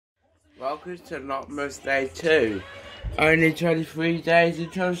Welcome to VlogMas Day 2. Only 23 days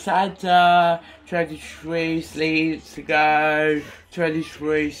until Santa. 23 sleeps to go.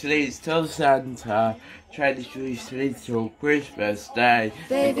 23 sleeps till Santa. 23 sleeps till Christmas Day.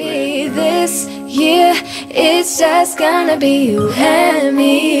 Baby, this year it's just gonna be you and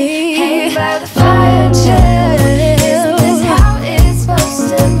me. Hanging by the fire chill. Isn't this how it's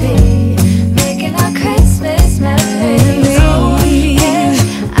supposed to be? Making our Christmas memories. Oh, yeah.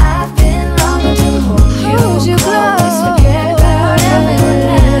 I've been longing to hold you close. Forget about everyone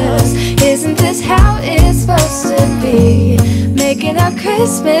else. Isn't this how it's supposed to be? Making our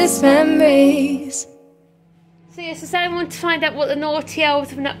Christmas memories. So yes, so I want to find out what the naughty elves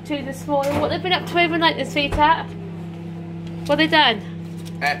have been up to this morning. What they've been up to overnight this sweetheart. What have they done?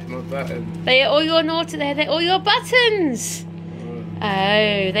 At my button. They all your naughty. They're all your buttons.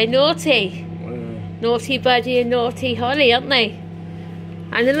 Oh, they naughty. Naughty Buddy and Naughty Holly, aren't they?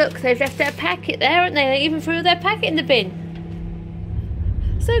 And look, they've left their packet there, haven't they? They even threw their packet in the bin.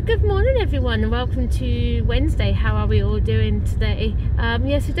 So good morning everyone and welcome to Wednesday. How are we all doing today?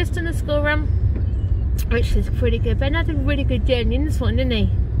 Yes, we've just done a school run, which is pretty good. Ben had a really good journey in this one, didn't he?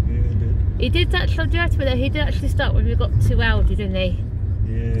 Yeah, he did actually, he did actually start when we got to Aldi, didn't he?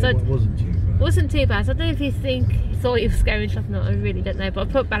 Yeah, so it wasn't too bad. Wasn't too bad. So I don't know if you think he thought he was going shopping or not, I really don't know. But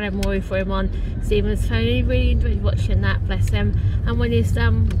I put Banbury for him on Stephen's phone. He really enjoyed watching that, bless him. And when his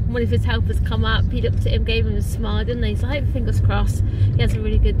one of his helpers come up, he looked at him, gave him a smile, didn't he? So I hope, fingers crossed, he has a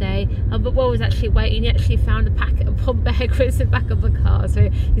really good day. But while I was actually waiting, he actually found a packet of Bombay Chris in the back of the car. So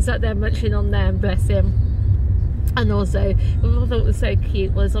he sat there munching on them, bless him. And also, what I thought was so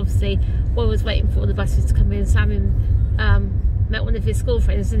cute was obviously while I was waiting for all the buses to come in, Sammy met one of his school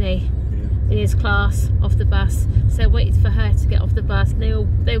friends, didn't he? In his class off the bus, so waited for her to get off the bus, and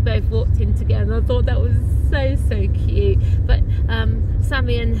they both walked in together. I thought that was so cute. But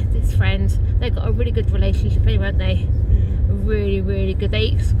Sammy and this friend, they got a really good relationship anyway, haven't they? Really good.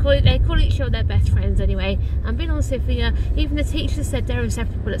 They call each other their best friends anyway. And being honest with you, even the teachers said they're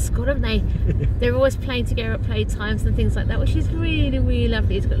inseparable at school, haven't they? They're always playing together at play times and things like that, which is really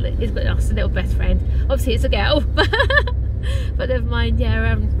lovely. He's got us a little best friend. Obviously it's a girl, but never mind.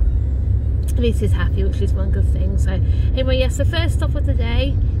 Yeah, at least he's happy, which is one good thing. So anyway, yes, the first stop of the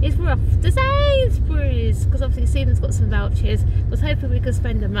day is we're off to Sainsbury's, because obviously Stephen's got some vouchers. I was hoping we could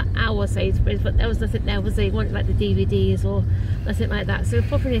spend them at our Sainsbury's, but there was nothing there, was there? He wanted like the DVDs or nothing like that. So we're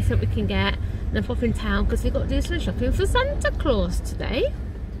popping here so we can get, and then pop in town because we've got to do some shopping for Santa Claus today.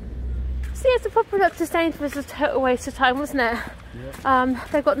 So yeah, so popping up to Sainsbury's was a total waste of time, wasn't it? Yeah.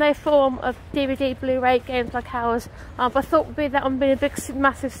 They've got no form of DVD, Blu-ray games like ours. But I thought being a big,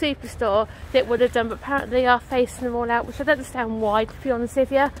 massive superstore, it would have done. But apparently they are phasing them all out, which I don't understand why, to be honest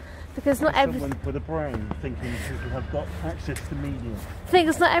with you. Because not everything. Someone put a brain thinking people have got access to media. I think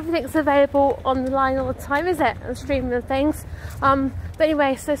it's not everything's available online all the time, is it? And streaming and things. But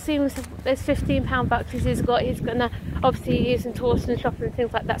anyway, so soon as there's £15 vouchers he's got, he's gonna obviously use in tours and shopping and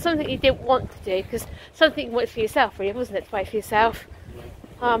things like that. Something you didn't want to do, because something you wanted for yourself, really, wasn't it? To buy for yourself.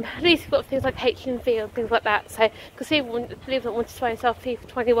 At least you've got things like H&V and things like that. So, because he wanted to buy himself FIFA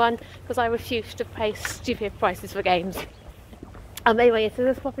 21, because I refuse to pay stupid prices for games. Anyway, so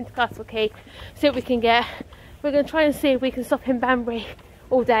let's pop into Castle Key, see what we can get. We're going to try and see if we can stop in Banbury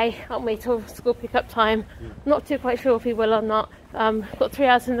all day, aren't we, till school pick-up time. Not too quite sure if we will or not. Got 3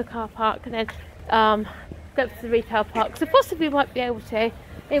 hours in the car park and then go up to the retail park, so possibly we might be able to.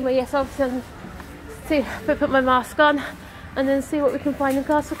 Anyway, yes, I'll see, put my mask on and then see what we can find in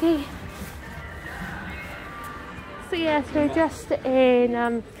Castle Key. So yes, we're just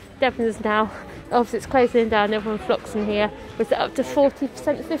in Devon's now. Obviously it's closing down, everyone flocks in here. Was it up to 40%,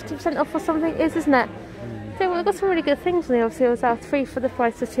 50% off or something? It is, isn't it? So we've got some really good things on the obviously it was out 3 for the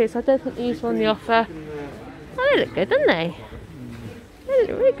price of 2, so I don't think these were on the offer. Oh, they look good, don't they? They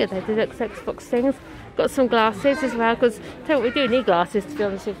look really good, they do look Xbox things. Got some glasses as well, because I tell you what, we do need glasses to be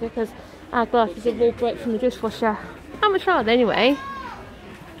honest with you, because our glasses are all broke from the dishwasher. How much are they anyway?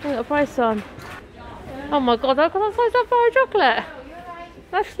 I got a price on. Oh my god, I got a size that bar of chocolate.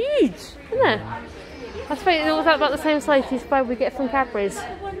 That's huge, isn't it? I suppose it was about the same size as we get from Cadbury's.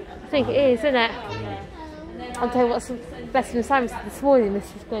 I think it is, isn't it? I'll tell you what's best in Simon this morning.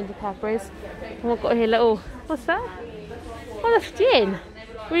 This is going to Cadbury's. And I've got here little, what's that? Oh, that's gin.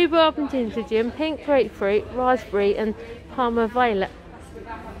 Rhubarb and ginger gin, pink grapefruit, raspberry, and Parma violet.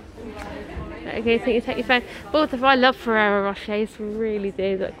 Okay, so you take your phone. But I love Ferrero Rochers, really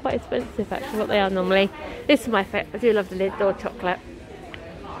do. They're quite expensive actually, what they are normally. This is my favourite. I do love the Lidl chocolate.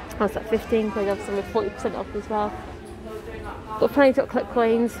 What's that, 15 quid off, some with 40% off as well. Got plenty of chocolate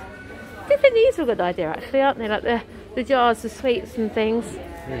coins. I think these are a good idea actually, aren't they? Like the jars of sweets and things.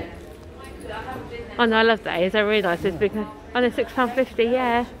 Oh no, I love those. They're really nice. It's big. Oh, they're £6.50.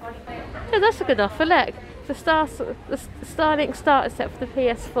 Yeah. Yeah, that's a good offer. Look, the Starlink starter set for the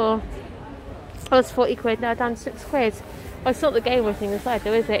PS4 was 40 quid. Now down to 6 quid. Oh, it's not the gamer thing inside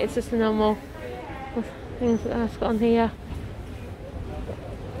though, is it? It's just a normal things that I've got on here.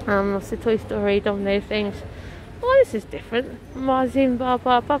 That's the Toy Story domino things. Oh, this is different. Marzine Bar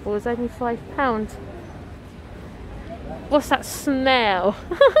Bubbles, only £5. What's that smell?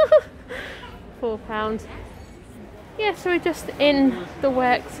 £4. Yeah, so we're just in the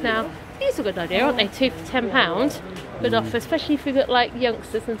works now. These are a good idea, aren't they? 2 for £10. Good offer, especially if you've got like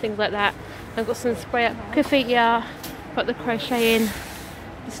youngsters and things like that. I've got some spray up graffiti, got the crocheting,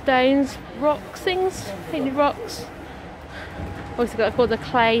 the stones, rocks things, painted rocks. Also got all the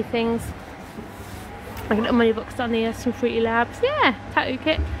clay things. Like a little money box down here, some Fruity Labs. Yeah, tattoo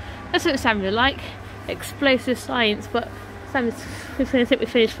kit. That's what Sam would like. Explosive science, but I think we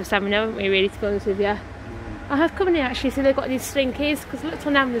finished for Sam now, haven't we, really, to be honest with you. I have come in here actually, so they've got these slinkies, because I looked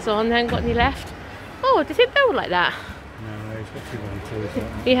on Amazon, they haven't got any left. Oh, does it build like that? No, he's got too many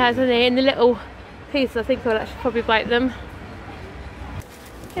toys. He has, hasn't he? In the little pieces, I think I'll actually probably bite them.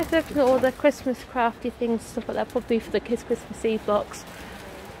 Yeah, so looking at all the Christmas crafty things, stuff like that, probably for the kids' Christmas Eve box.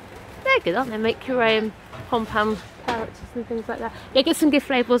 They're good, aren't they? Make your own pom-pom characters and things like that. Yeah, get some gift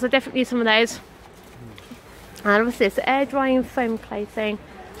labels, I definitely need some of those. And what's this? Air drying foam clay thing.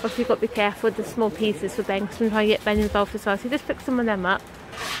 Obviously you've got to be careful with the small pieces for Ben, because I'm trying to get Ben involved as well. So you just pick some of them up.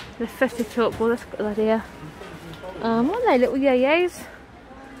 The festive chalkboard, that's a good idea. What are they? Little yo-yos.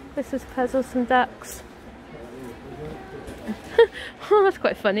 This is puzzles, some ducks. Oh, that's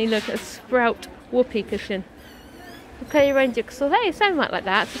quite funny. Look at a sprout whoopee cushion. Okay, your own jigsaw. Hey, something like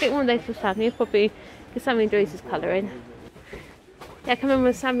that. So get one of those for Sammy. Probably because Sammy enjoys his colouring. Yeah, I can remember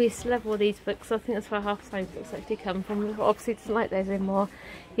when Sammy used to love all these books. I think that's where half Sammy's books actually come from. Obviously, he doesn't like those anymore.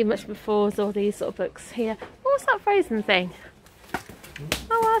 He much prefers all these sort of books here. What's that Frozen thing?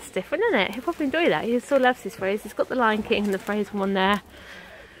 Oh, that's different, isn't it? He'll probably enjoy that. He still loves his Frozen. He's got the Lion King and the Frozen one there,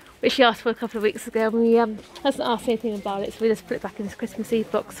 which he asked for a couple of weeks ago, and he hasn't asked anything about it, so we just put it back in his Christmas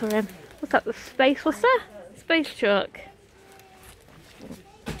Eve box for him. What's that? The space? What's that? Space truck.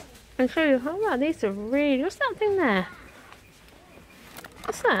 And show you. Oh wow, these are really. What's that thing there?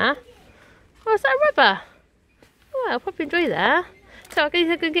 What's that? Oh, is that a rubber? Oh, I'll probably enjoy that. So I'm going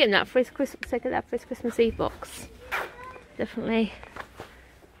to get him that for his Christmas Eve box. Definitely.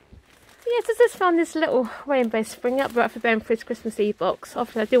 Yes, I just found this little rainbow spring up right for Ben for his Christmas Eve box.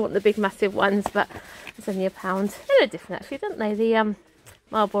 Obviously I do want the big massive ones, but it's only £1. They look different actually, don't they? The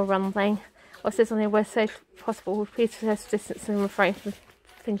marble run thing. Or says on here, where so possible, please possess distance and refrain from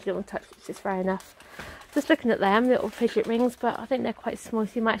things you don't want to touch, which is fair enough. Just looking at them, little fidget rings, but I think they're quite small,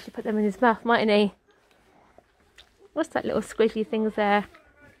 so you might actually put them in his mouth, mightn't he? What's that little squishy things there?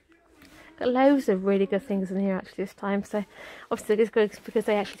 Got loads of really good things in here actually this time, so obviously it's good because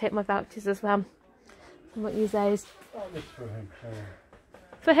they actually take my vouchers as well. I might use those. Oh, this for him.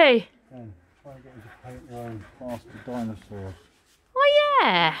 For who? Try and get him to paint your own bastard dinosaurs. Oh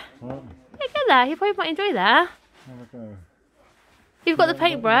yeah! What? Yeah, get that. You probably might enjoy that. Have a go. You've got the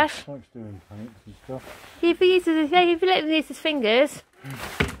paintbrush. Likes doing paints and stuff. If you let him use his fingers.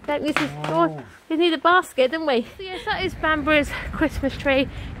 Don't use his, oh, we need a basket, didn't we? So yes, that is Banbury's Christmas tree.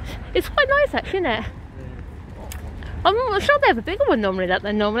 It's quite nice actually, isn't it? I'm sure they have a bigger one normally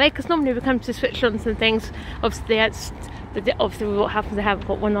because normally we come to Switzerland and things. Obviously, obviously what happens, they haven't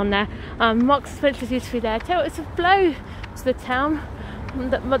got one on there. Marks and Spencer's used to be there. Tell you, it's a blow to the town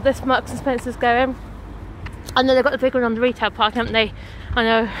that this Marks and Spencer's going. I know they've got the big one on the retail park, haven't they? I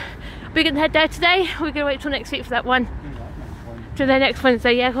know. We're going to head there today. We're going to wait till next week for that one. To the next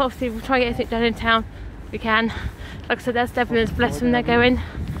Wednesday, yeah. Obviously, we'll try and get anything done in town. We can. Like I said, there's Devlin's, bless them, they're going.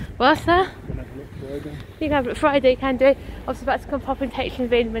 What's that? You can have it Friday, you can do it. Obviously, about to come pop and take you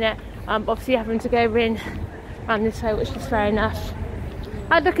in a minute. Obviously, having to go in around this way, which is fair enough.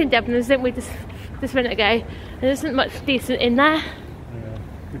 I had a look in Devlin's, didn't we, just minute ago? And there isn't much decent in there.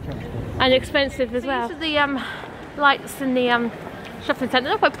 And expensive as well. These are the lights in the shopping centre.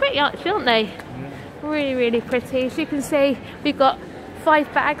 They're quite pretty actually, aren't they? Really, really pretty. As you can see, we've got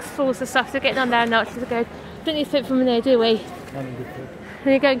 5 bags full of stuff, so getting on there now, which is good. Don't need something from there, do we? And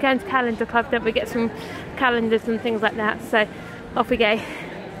you're going to Calendar Club, don't we? Get some calendars and things like that. So off we go.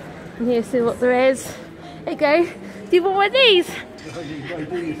 And here's see what there is. There you go. Do you want one of these?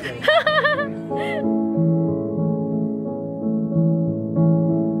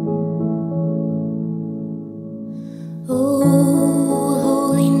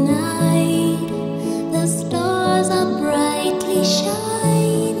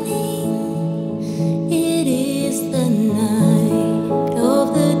 It is the night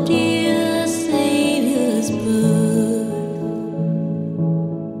of the dear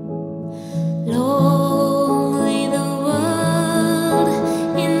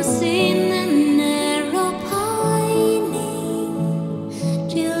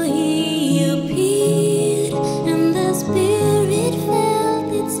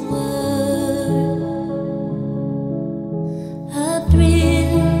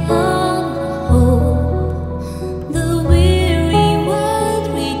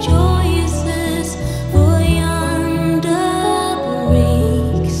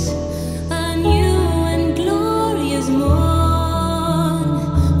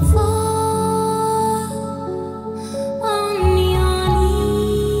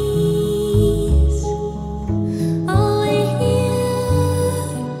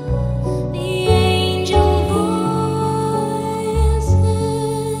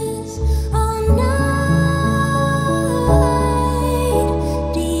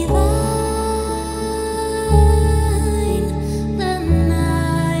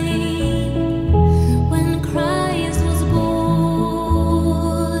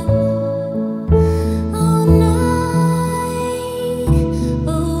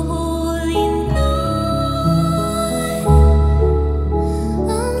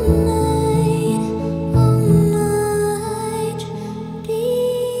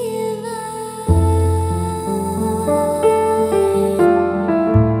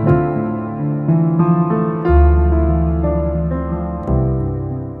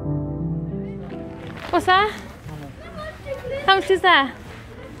is that?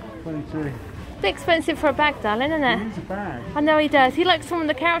 22. It's expensive for a bag, darling, isn't it? He needs a bag. I know he does. He likes some of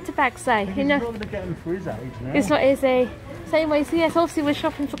the character bags, though. You know, He's not going to get them for his age now. it's not easy. Same way, so yes, obviously we're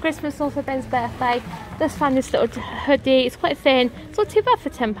shopping for Christmas and also Ben's birthday. Just found this little hoodie. It's quite thin. It's not too bad for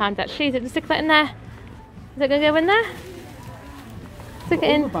 £10 actually. Is it? Just stick that in there. Is it going to go in there? Stick it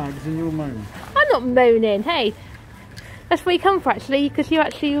in. All the bags in your moan. I'm not moaning. Hey, that's where you come for actually, because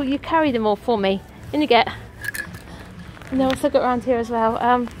you carry them all for me. In you get. And then also got around here as well.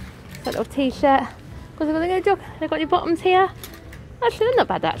 That little t-shirt. Because they've got your bottoms here. Actually, they're not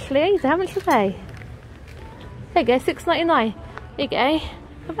bad actually either. How much are they? There you go, $6.99. There you go.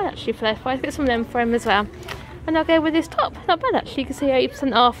 Not bad actually for their price. Get some of them for him as well. And I'll go with this top. Not bad actually. You can see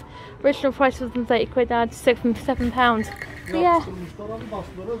 80% off. Original price was £30 now to £7. Yeah.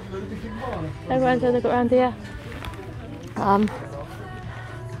 Everyone's going to go around here. Oh,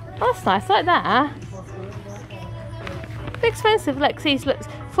 that's nice. Like that. Bit expensive. Like these looks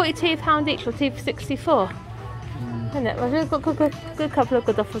 £42 each or 2 for 64. Isn't it? Well, we've got a good couple of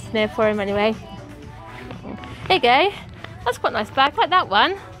good offers in there for him anyway. There you go. That's quite a nice bag. Like that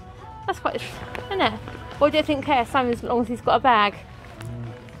one. That's quite, isn't it? What do you think, Sam, as long as he's got a bag?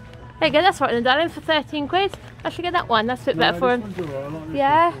 There you go. That's right then, darling. For 13 quid. I should get that one. That's a bit better for him. Right.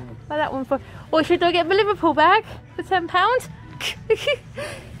 Yeah. Like that one for. Or should I get my Liverpool bag for £10?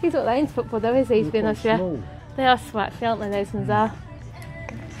 He's not that into football though, is he? He's been honest with you. They are swatchy, aren't they? Those ones are.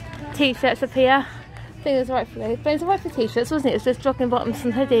 T-shirts up here. I think it was right for those. But it's right for t-shirts, wasn't it? It's just jogging bottoms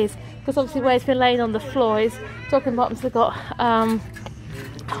and hoodies. Because obviously where it's been laying on the floor is jogging bottoms have got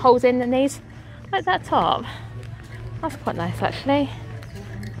holes in the knees. Like that top. That's quite nice actually.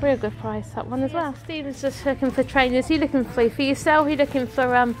 Real good price, that one as well. Stephen's just looking for trainers. Are you looking for yourself? Are you looking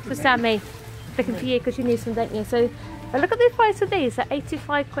for Sammy? Looking for you because you need some, don't you? So look at the price of these at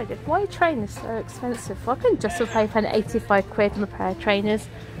 85 quid. Why are trainers so expensive? I couldn't justify paying 85 quid on a pair of trainers.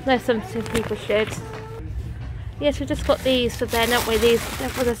 No, some people should. Yes, we just got these for Ben, haven't we? These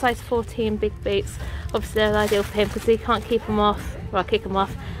for the size 14 big boots. Obviously they're ideal for him because he can't keep them off. Well, kick them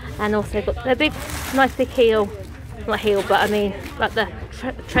off. And also got their big, nice big heel. Not heel, but I mean like the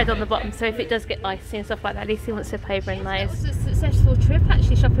tread on the bottom, so if it does get icy and stuff like that, at least he wants to paper in those. It was a successful trip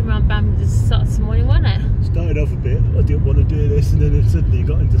actually, shopping around Banbury this morning, wasn't it? Started off a bit, I didn't want to do this, and then it suddenly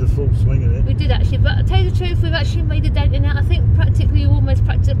got into the full swing of it. We did actually, but to tell you the truth, we've actually made a dent in it. I think almost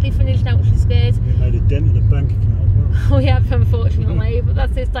practically finished now, which is good. We made a dent in the bank account as well. We have, unfortunately, but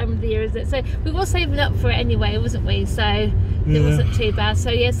that's this time of the year, isn't it? So we were saving up for it anyway, wasn't we? So it wasn't too bad.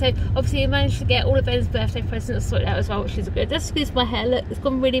 So yeah, so obviously we managed to get all of Ben's birthday presents sorted out as well, which is good. Just excuse my hair, look, it's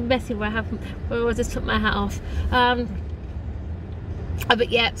gone really messy where I just took my hat off. But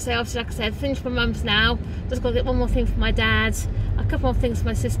yeah, so obviously like I said, finished my mum's now. Just got to get one more thing for my dad, a couple more things for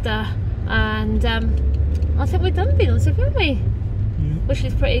my sister, and I think we're done being honest, haven't we? Which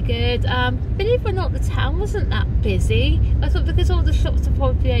is pretty good. Believe it or not, the town wasn't that busy. I thought because all the shops are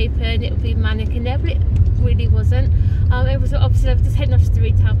probably open, it would be manic in there, but it really wasn't. It was obviously, I'm just heading off to the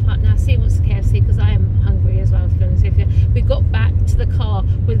retail park now, seeing what's the KFC, because I am hungry as well, to be honest with you. We got back to the car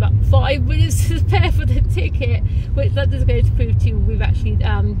with about 5 minutes to spare for the ticket, which that is going to prove to you we've actually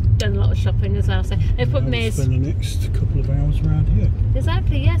done a lot of shopping as well. So the problem is, spend the next couple of hours around here.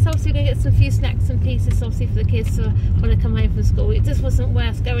 Exactly, yes. Obviously, we're going to get some few snacks and pieces, obviously, for the kids when they come home from school. It just wasn't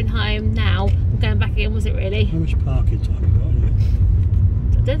worth going home now and going back again, was it really? How much parking time you got on here?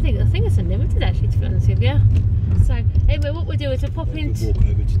 I think it's unlimited actually, to be honest with you. So anyway, what we'll do is we'll pop in. Walk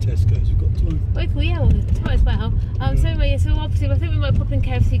over to Tesco's. We've got time. Well, yeah, well, might as well. So anyway, so obviously, I think we might pop in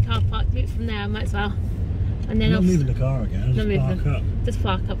KFC car park. Route from there, I might as well. And then I'm leaving the car again. Just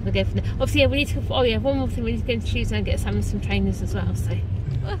park up and go from there. Obviously, yeah, we need to. Oh yeah, one more thing. We need to go to Tuesday and get some trainers as well. So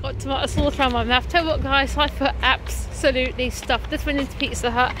I've got tomato sauce around my mouth. Tell you what, guys, I feel absolutely stuffed. Just went into Pizza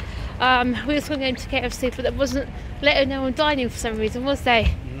Hut. We was going to go to KFC, but there wasn't letting no one dining for some reason, was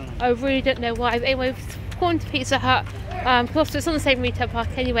they? No. I really don't know why. Anyway, we've gone to Pizza Hut. Because it's on the same retail park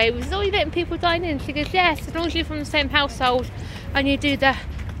anyway. We said, "Oh, you letting people dine in?" She goes, "Yes, as long as you're from the same household and you do the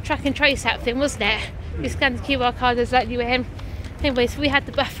track and trace app thing, wasn't it? You scan the QR code as let you in." Anyway, so we had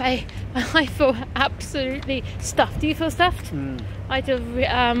the buffet and I feel absolutely stuffed. Do you feel stuffed? I do.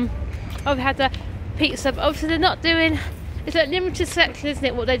 I've had the pizza, but obviously they're not doing, it's a limited selection, isn't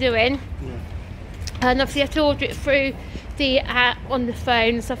it, what they're doing? And obviously you have to order it through the app on the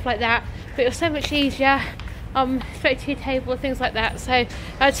phone and stuff like that, but it was so much easier, straight to your table and things like that. So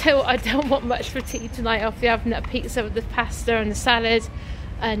I tell you what, I don't want much for tea tonight after having that pizza with the pasta and the salad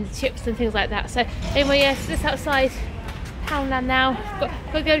and the chips and things like that. So anyway, yes, just outside Poundland now. Got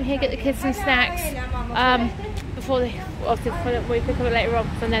to go in here and get the kids some snacks before we pick up it later on,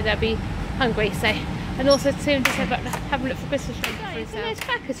 because I know they'll be hungry. So And also soon just have a look for Christmas trees. Right, so those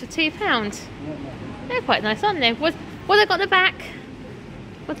backers for £2. They're quite nice, aren't they? What they got on the back?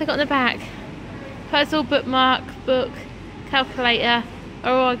 What they got on the back? Puzzle, bookmark, book, calculator,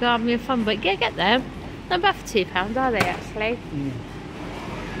 origami and fun book. Yeah, get them. Not bad for £2, are they actually?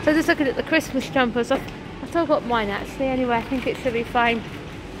 So just looking at the Christmas jumpers. I've still got mine actually anyway. I think it should be fine.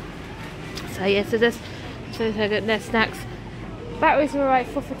 So yeah, so I got their snacks. Batteries are alright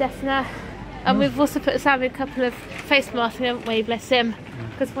for definite. And we've also put Sam in a couple of face masks, haven't we? Bless him.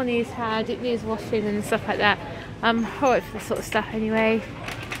 Because one he's had, it needs washing and stuff like that. Alright for this sort of stuff anyway.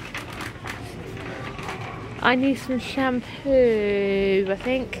 I need some shampoo, I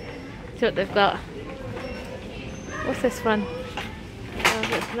think. See what they've got. What's this one? Oh,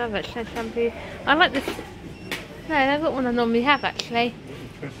 that's another shampoo. I like this. No, they've got one I normally have actually.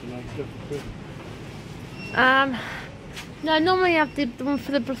 No, normally I have the one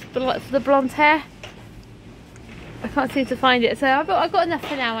for the blonde hair. I can't seem to find it, so I've got enough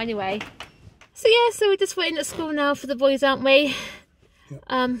for now anyway. So yeah, so we're just waiting at school now for the boys, aren't we?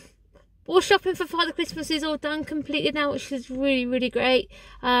 Yep. All shopping for Father Christmas is all done, completed now, which is really, really great.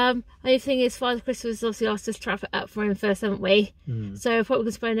 Only thing is, Father Christmas obviously asked us to wrap it up for him first, haven't we? So probably going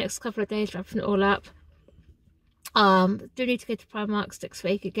to spend the next couple of days wrapping it all up. Do need to go to Primark's next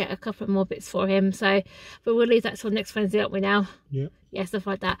week and get a couple more bits for him, so but we'll leave that till next Wednesday, aren't we now? Yeah, stuff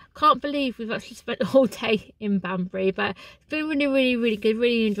like that. Can't believe we've actually spent the whole day in Banbury, but it's been really, really, really good.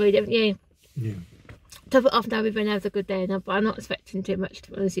 Really enjoyed it, haven't you? Yeah. Top it off now, we've been having a good day now, but I'm not expecting too much,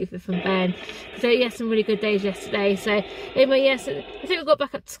 to be honest with you, from Ben. So yeah, some really good days yesterday. So anyway, yes, I think we got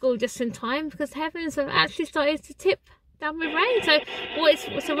back up to school just in time because the heavens have actually started to tip down with rain. So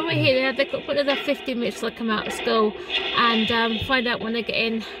when we're here, they've got another 15 minutes to come out of school and find out when they get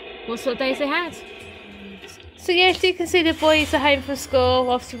in what sort of days they had. So yes, you can see the boys are home from school,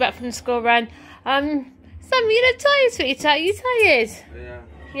 obviously back from the school run. Sam, you look tired, sweetheart. Are you tired?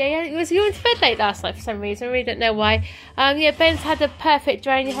 Yeah, you went to bed late last night for some reason. I really don't know why. Yeah, Ben's had a perfect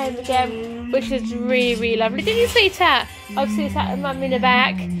journey home again, which is really, really lovely. Didn't you, sweetheart? Obviously, sat with Mum in the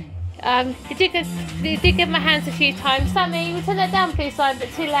back. You did give my hands a few times. Sammy, you would turn that down, please, Simon, but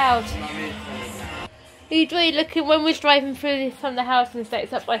too loud. You enjoyed looking when we was driving through from the house and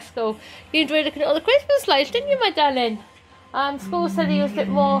estates up by school. You enjoyed looking at all the Christmas lights, didn't you, my darling? School said he was a bit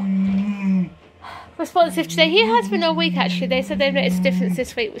more responsive today. He has been all week actually. They said they've noticed a difference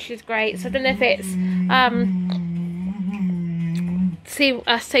this week, which is great. So I don't know if it's see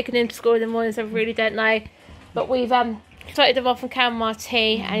us taking him to school in the mornings. I really don't know. But we've started him off on chamomile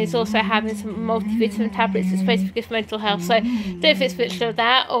tea, and he's also having some multivitamin tablets. It's supposed to be good for mental health. So I don't know if it's a mixture of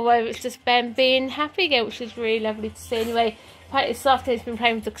that or whether it's just Ben being happy again, which is really lovely to see. Anyway, apparently this afternoon he's been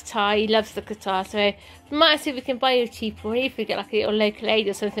playing with the guitar. He loves the guitar. So we might see if we can buy you a cheaper one, if we get like a little local aid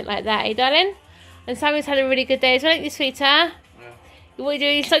or something like that, eh, darling? And Sammy's had a really good day as well, ain't you, sweetheart? Yeah. What are you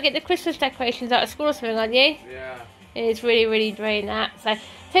doing? You start getting the Christmas decorations out of school or something, aren't you? Yeah. It's really, really enjoying that. So,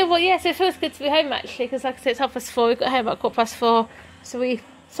 tell you what, yes, it feels good to be home actually, because like I said, it's 4:30. We got home at 4:15, so we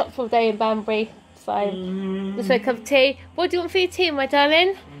stopped all day in Banbury. So, just make a cup of tea. What do you want for your tea, my darling?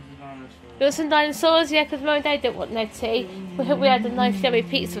 You want some dinosaurs? Yeah, because Mum and Dad don't want no tea. We had a nice yummy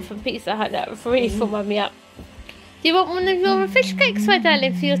pizza from Pizza Hut that really full Mummy up. Do you want one of your fish cakes, my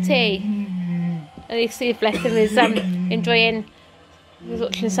darling, for your tea? And you see, bless him, is enjoying. He's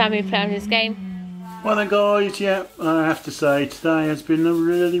watching Sammy play on his game. Well then, guys, yeah, I have to say today has been a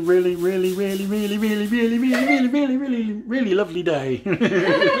really, really, really, really, really, really, really, really, really, really, really, really lovely day.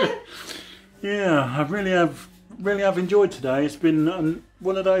 Yeah, I really have enjoyed today. It's been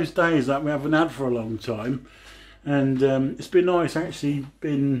one of those days that we haven't had for a long time, and it's been nice. Actually,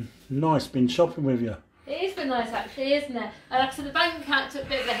 been shopping with you. It has been nice actually, isn't it? Like I said, the bank account took a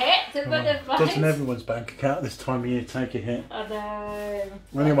bit of a hit. Doesn't everyone's bank account this time of year take a hit? I know.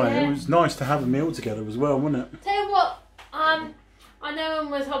 Well, anyway, it was nice to have a meal together as well, wasn't it? Tell you what, I know it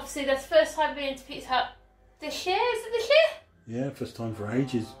was obviously the first time being to Pizza Hut this year. Is it this year? Yeah, first time for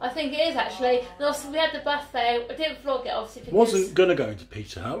ages. I think it is actually. And also we had the buffet. I didn't vlog it obviously because... Wasn't going to go into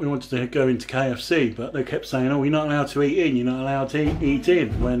Pizza Hut. We wanted to go into KFC, but they kept saying, oh, you're not allowed to eat in, you're not allowed to eat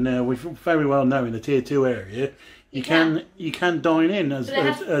in. When we very well know in the Tier 2 area, you can dine in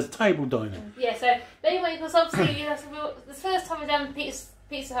as table dining. Yeah, so anyway, because obviously the first time we done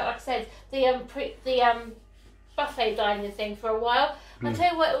Pizza Hut, like I said, the buffet dining thing for a while. I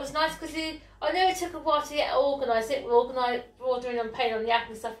tell you what, it was nice because I know it took a while to get organised. Ordering and paying on the app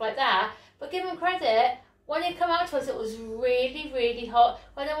and stuff like that. But give them credit, when it come out to us, it was really, really hot.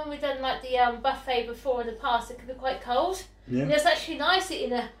 I know when we've done like the buffet before in the past, it could be quite cold. Yeah. And it's actually nice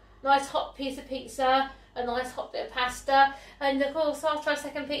eating a nice hot piece of pizza, a nice hot bit of pasta. And of course, after our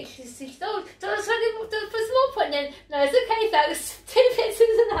second pizza, she said, "Oh, don't put some more pudding in." No, it's okay, thanks. 2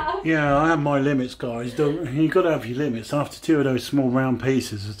 pizzas enough. Yeah, I have my limits, guys. You've got to have your limits. After 2 of those small round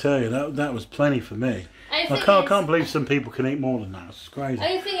pieces, I tell you, that was plenty for me. I can't believe some people can eat more than that. It's crazy.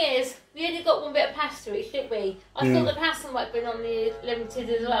 Only thing is, we only got 1 bit of pasta each, didn't we? I thought the pasta might have been on the limited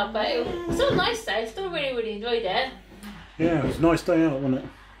as well, but it was still nice though. Still really enjoyed it. Yeah, it was a nice day out, wasn't it?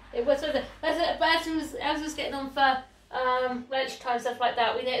 It was. But as we was getting on for lunchtime, stuff like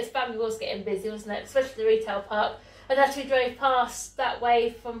that, we noticed Banbury was getting busy, wasn't it? Especially the retail park. And as we drove past that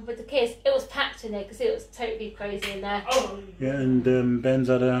way with the kids, it was packed in there because it was totally crazy in there. Yeah, and Ben's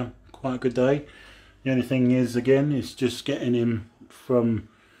had quite a good day. The only thing is, again, it's just getting him from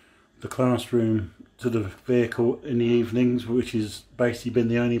the classroom to the vehicle in the evenings, which has basically been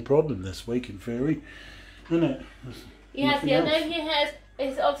the only problem this week in theory, isn't it? Yes, yeah, no, he has.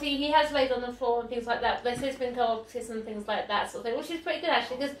 It's obviously he has laid on the floor and things like that, but there's been autism and things like that sort of thing, which is pretty good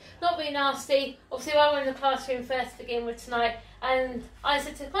actually, because not being nasty. Obviously, I went in the classroom first to begin with tonight, and I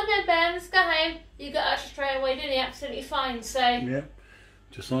said to him, "Come on, Ben, let's go home." You got actually straight away, didn't he? Absolutely fine. So yeah,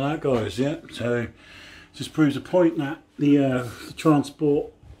 just like that, guys. Yeah, so just proves a point that the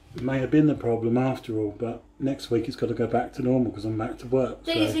transport may have been the problem after all, but next week it's got to go back to normal because I'm back to work.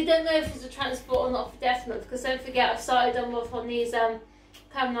 So. We don't know if it's a transport or not for definite, because don't forget I've started on these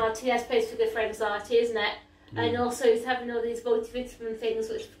Camera TS place for good for anxiety, isn't it? And also he's having all these multivitamin things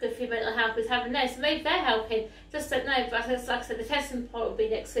which are good for your mental health, he's having those, so maybe they're helping, just don't know, but like I said, the testing part will be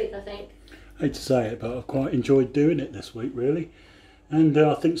next week, I think. I hate to say it, but I've quite enjoyed doing it this week really, and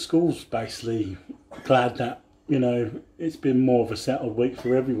I think school's basically glad that, you know, it's been more of a settled week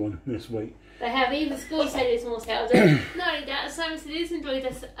for everyone this week. They have, even school said it's more settled. Not only that, Simon said he's enjoyed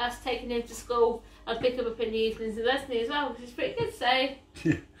us taking him to school and pick him up in the evenings and lesson as well, which is pretty good, so.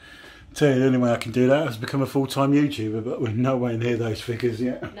 Yeah. I tell you, the only way I can do that is become a full-time YouTuber, but we're nowhere near those figures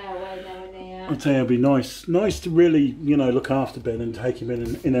yet. No way, nowhere near. I'll tell you, it'd be nice to really, you know, look after Ben and take him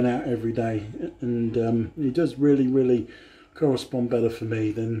in and out every day, and he does really correspond better for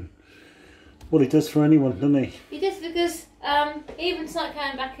me than what he does for anyone, doesn't he? He does, because even tonight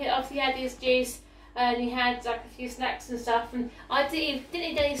coming back, after he had his juice and he had like a few snacks and stuff, and I didn't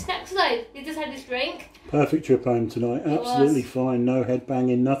eat any snacks though, he just had his drink. Perfect trip home tonight, absolutely fine, no head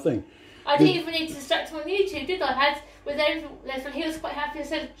banging, nothing. I didn't even need to distract him on YouTube, did I? He was quite happy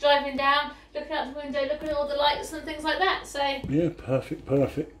instead of driving down, looking out the window, looking at all the lights and things like that, so. Yeah, perfect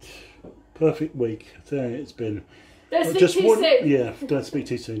week. I tell you, it's been. Don't speak too soon. Yeah, don't speak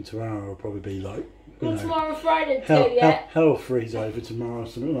too soon. Tomorrow will probably be like, well, tomorrow Friday to go yet. Hell freeze over tomorrow,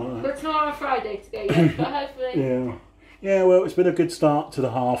 something like that. But tomorrow Friday to go yet, but hopefully. Yeah, well, it's been a good start to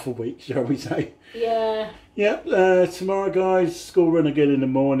the half a week, shall we say. Yeah. Yep, tomorrow, guys, school run again in the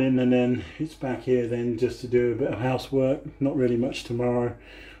morning, and then it's back here then just to do a bit of housework. Not really much tomorrow.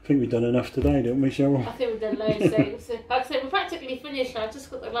 I think we've done enough today, don't we, Cheryl? I think we've done loads. So, like I said, we're practically finished. I've just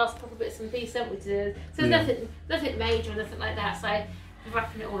got the last couple of bits and pieces, haven't we, to do. So there's nothing major or nothing like that. So we're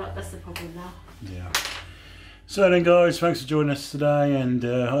wrapping it all up. That's the problem now. Yeah. So then, guys, thanks for joining us today, and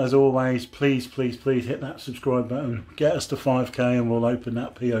as always, please hit that subscribe button, get us to 5k, and we'll open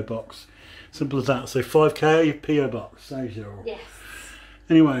that PO box. Simple as that. So 5k PO box. So Cheryl. Yes.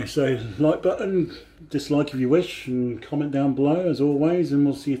 Anyway, so like button, dislike if you wish, and comment down below as always, and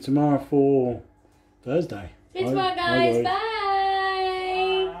we'll see you tomorrow for Thursday. See you tomorrow, guys.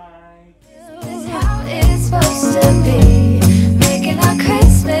 Bye. This is how it's supposed to be, making our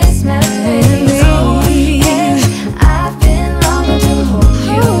Christmas memories. Yeah, I've been longing to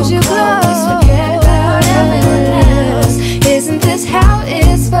hold you close, forget about everyone else. Isn't this how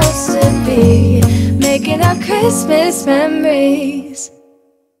it's supposed to be, making our Christmas memories?